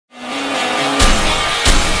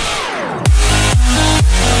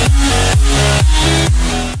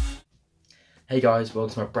Hey guys,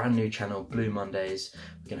 welcome to my brand new channel, Blu Mondays.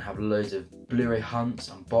 We're going to have loads of Blu-ray hunts,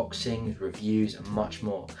 unboxings, reviews and much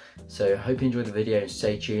more. So I hope you enjoyed the video.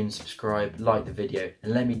 Stay tuned, subscribe, like the video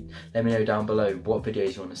and let me know down below what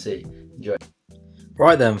videos you want to see. Enjoy.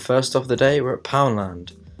 Right then, first off the day we're at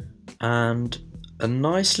Poundland and a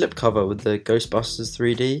nice slipcover with the Ghostbusters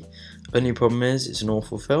 3D. Only problem is it's an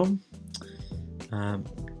awful film.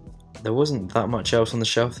 There wasn't that much else on the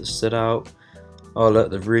shelf that stood out. Oh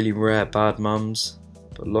look, the really rare Bad Mums.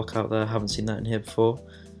 Got a lock out there, haven't seen that in here before.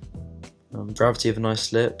 Gravity of a nice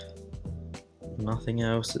slip. Nothing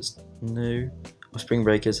else that's new. Spring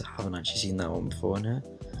Breakers, I haven't actually seen that one before in here.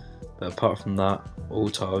 But apart from that, all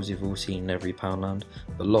titles you've all seen in every Poundland.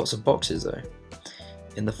 But lots of boxes though.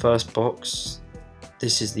 In the first box,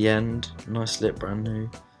 This Is the End. Nice slip, brand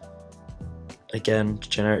new. Again,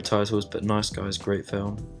 generic titles, but nice guys, great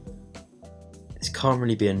film. This can't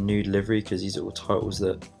really be a new delivery because these are all titles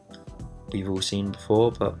that we've all seen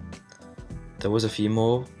before, but there was a few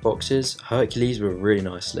more boxes. Hercules with a really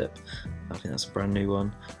nice slip. I think that's a brand new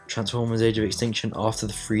one. Transformers Age of Extinction after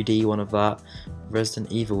the 3D one of that.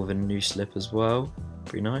 Resident Evil with a new slip as well.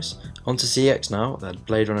 Pretty nice. On to CX now. That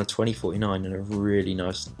Blade Runner 2049 in a really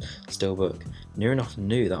nice steelbook. Near enough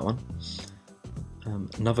new, that one.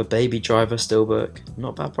 Another Baby Driver steelbook.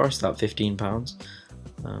 Not bad price, that £15.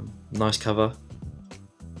 Nice cover.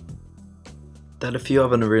 They had a few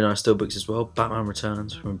other really nice steelbooks as well. Batman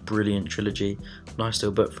Returns from a brilliant trilogy. Nice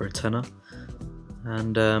steelbook for a tenner.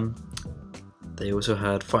 And they also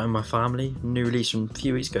had Fighting My Family, new release from a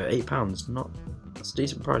few weeks ago, £8. That's a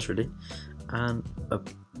decent price really. And a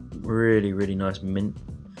really nice mint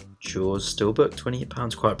Jaws steelbook,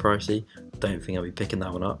 £28, quite pricey. Don't think I'll be picking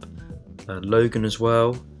that one up. Logan as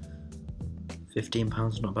well,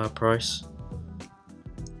 £15, not a bad price.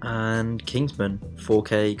 And Kingsman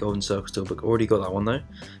 4K Golden Circle steelbook, already got that one though.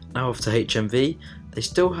 Now off to HMV. They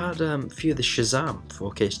still had a few of the Shazam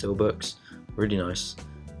 4K steelbooks, really nice,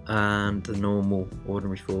 and the normal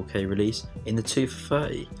ordinary 4K release in the 2 for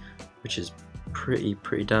 £30, which is pretty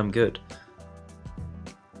damn good.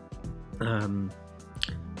 Don't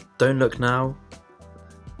Look Now.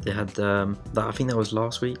 They had that, I think that was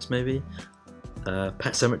last week's maybe.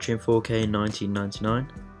 Pet Sematary in 4K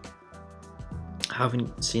 1999.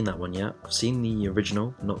 Haven't seen that one yet. I've seen the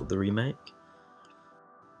original, not the remake.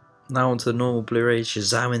 Now onto the normal Blu-ray.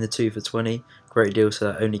 Shazam in the 2 for £20. Great deal, so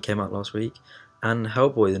that only came out last week. And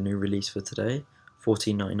Hellboy, the new release for today,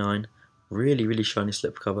 £14.99. Really shiny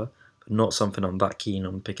slipcover, but not something I'm that keen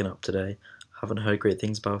on picking up today. Haven't heard great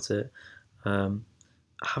things about it. I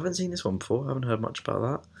haven't seen this one before. Haven't heard much about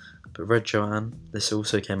that. But Red Joanne, this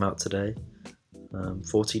also came out today.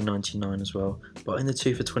 £14.99 as well, but in the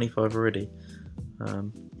 2 for £25 already.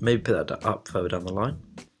 Maybe put that up further down the line.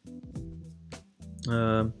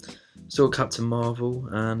 Still Captain Marvel,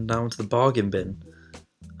 and now onto the bargain bin.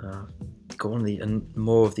 Got one of the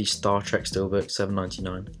more of these Star Trek steelbooks,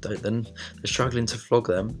 £7.99. Then they're struggling to flog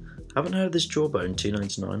them. Haven't heard of this Jawbone,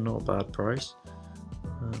 £2.99, not a bad price.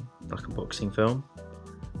 Like a boxing film.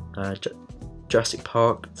 Jurassic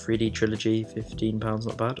Park 3D trilogy, £15,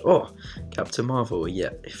 not bad. Oh, Captain Marvel,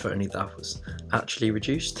 yeah, if only that was actually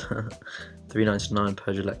reduced. £3.99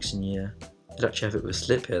 per election year. Did actually have it with a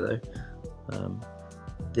slip here though.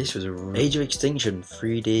 This was a Age of Extinction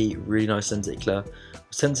 3D, really nice lenticular. I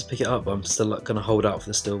was tempted to pick it up, but I'm still going to hold out for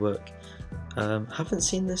the steelbook. Haven't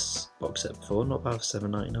seen this box set before, not bad for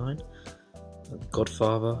 £7.99.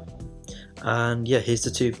 Godfather. And yeah, here's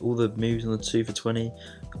the all the movies on the 2 for £20.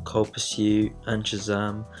 Cold Pursuit and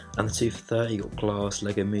Shazam, and the 2 for £30 got Glass,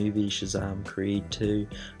 Lego Movie, Shazam, Creed 2.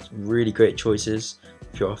 Some really great choices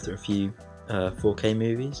if you're after a few 4K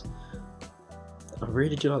movies. I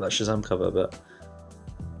really do like that Shazam cover, but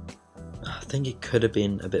I think it could have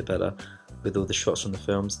been a bit better with all the shots from the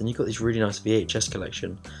films. Then you've got this really nice VHS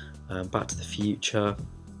collection, Back to the Future,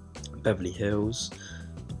 Beverly Hills,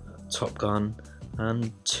 Top Gun,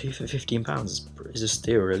 and 2 for £15 is a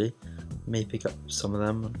steal really. May pick up some of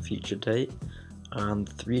them on a future date. And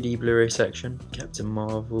 3D Blu-ray section, Captain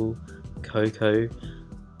Marvel, Coco,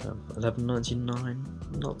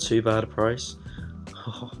 £11.99, not too bad a price.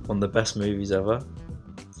 One of the best movies ever.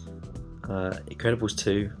 Incredibles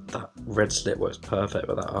 2, that red slip works perfect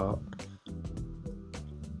with that art.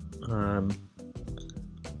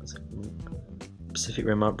 Pacific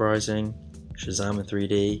Rim Uprising, Shazam in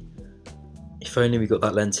 3D. If only we got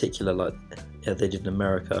that lenticular like they did in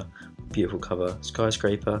America. Beautiful cover.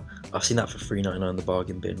 Skyscraper, I've seen that for £3.99 in the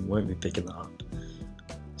bargain bin, won't be picking that up.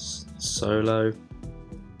 Solo,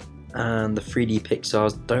 and the 3D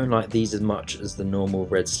Pixars, don't like these as much as the normal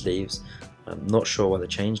red sleeves. I'm not sure why they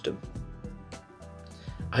changed them.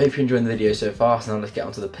 I hope you're enjoying the video so far, so now let's get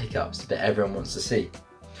on to the pickups that everyone wants to see.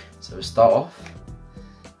 So we'll start off,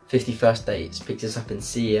 50 First Dates, picked this up in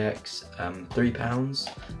CEX, £3,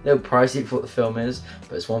 a little pricey for what the film is,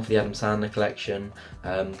 but it's one for the Adam Sandler collection,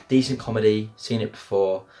 decent comedy, seen it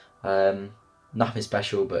before, nothing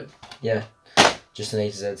special, but yeah, just an A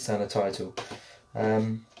to Z Sandler title.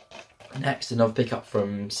 Next, another pickup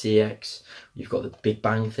from CX. You've got The Big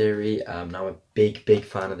Bang Theory. Now I'm a big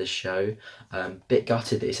fan of this show. Bit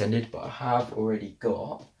gutted that it's ended, but I have already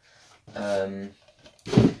got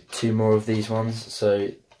 2 more of these ones. So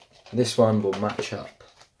this one will match up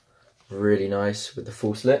really nice with the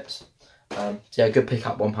full slips. So yeah, good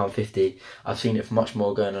pickup, £1.50. I've seen it for much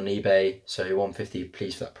more going on eBay, so £1.50,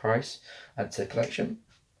 pleased for that price. Add to the collection.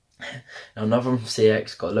 Now another one from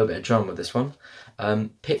CX, got a little bit of drama with this one.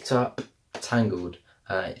 Picked up Tangled,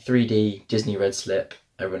 3D Disney red slip.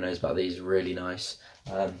 Everyone knows about these, really nice.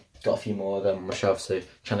 Got a few more of them on my shelf, so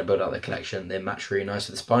trying to build out the collection. They match really nice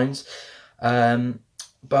with the spines. So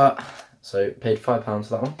paid £5 for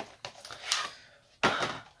that one.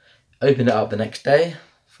 Opened it up the next day,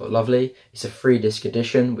 thought lovely. It's a 3-disc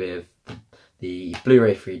edition with the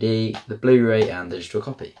Blu-ray 3D, the Blu-ray and the digital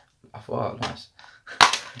copy. I thought, oh, nice.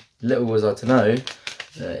 Little was I to know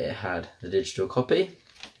that it had the digital copy,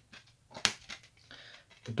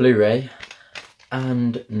 the Blu-ray,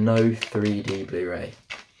 and no 3D Blu-ray.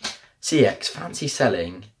 CX fancy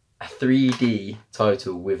selling a 3D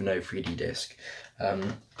title with no 3D disc.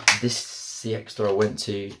 This CX store I went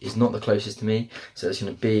to is not the closest to me, so it's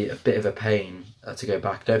going to be a bit of a pain to go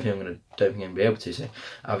back. I don't think I'm going to be able to. So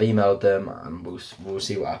I've emailed them and we'll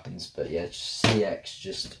see what happens. But yeah, CX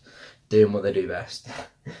just doing what they do best.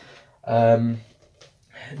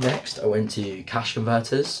 Next, I went to Cash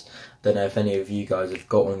Converters. Don't know if any of you guys have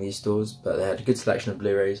got one of these stores, but they had a good selection of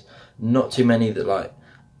Blu-rays. Not too many that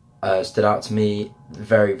stood out to me.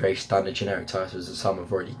 Very standard generic titles that some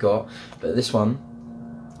I've already got. But this one,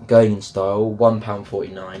 going in style,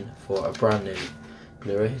 £1.49 for a brand new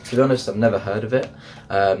Blu-ray. To be honest, I've never heard of it,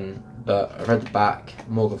 but I read the back,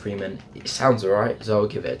 Morgan Freeman. It sounds alright, so I'll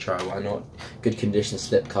give it a try. Why not? Good condition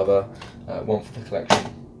slip cover, one for the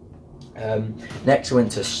collection. Next I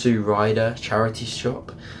went to Sue Ryder charity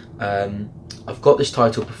shop. I've got this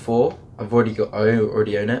title before. I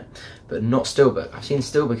already own it, but not Steelbook. I've seen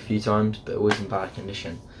Steelbook a few times, but always in bad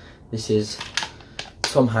condition. This is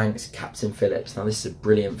Tom Hanks, Captain Phillips. Now this is a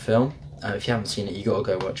brilliant film. If you haven't seen it, you got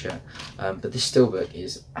to go watch it. But this Steelbook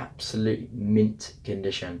is absolute mint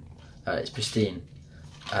condition. It's pristine,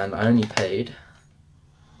 and I only paid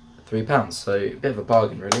 £3, so a bit of a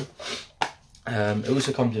bargain really. It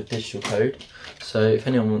also comes with digital code, so if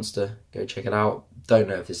anyone wants to go check it out, don't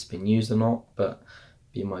know if this has been used or not, but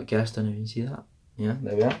be my guest. Don't know if you can see that. Yeah,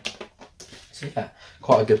 there we are. So yeah,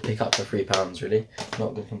 quite a good pickup for £3 really.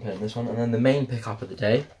 Not going to complain on this one. And then the main pickup of the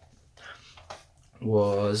day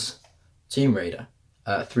was Tomb Raider,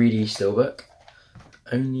 3D Steelbook,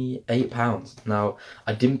 only £8. Now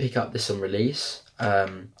I didn't pick up this on release.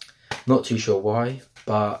 Not too sure why,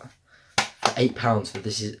 but for £8 for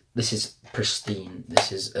this is pristine.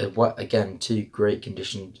 This is again 2 great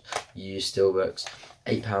condition used Steelbooks.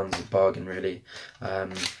 £8 is a bargain really.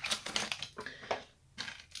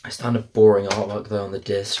 It's kind of boring artwork though on the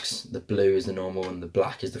discs. The blue is the normal and the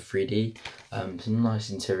black is the 3D. Some nice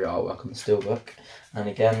interior artwork on the Steelbook. And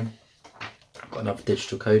again, I've got another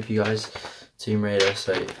digital code for you guys, Tomb Raider.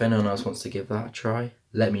 So if anyone else wants to give that a try,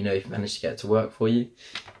 let me know if you managed to get it to work for you.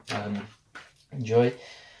 Enjoy.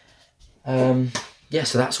 Yeah,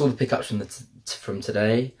 so that's all the pickups from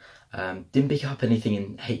today. Didn't pick up anything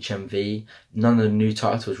in HMV. None of the new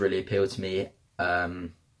titles really appealed to me.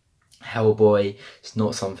 Hellboy, it's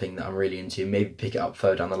not something that I'm really into. Maybe pick it up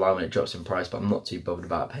further down the line when it drops in price, but I'm not too bothered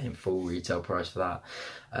about paying full retail price for that.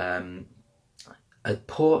 A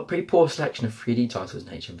pretty poor selection of 3D titles in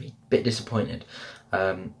HMV. Bit disappointed.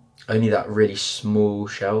 Only that really small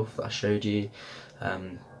shelf that I showed you,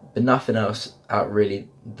 but nothing else out really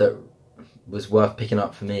that was worth picking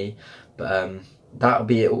up for me. But that'll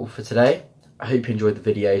be it all for today. I hope you enjoyed the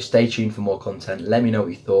video. Stay tuned for more content. Let me know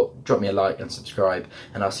what you thought. Drop me a like and subscribe,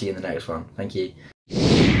 and I'll see you in the next one. Thank you.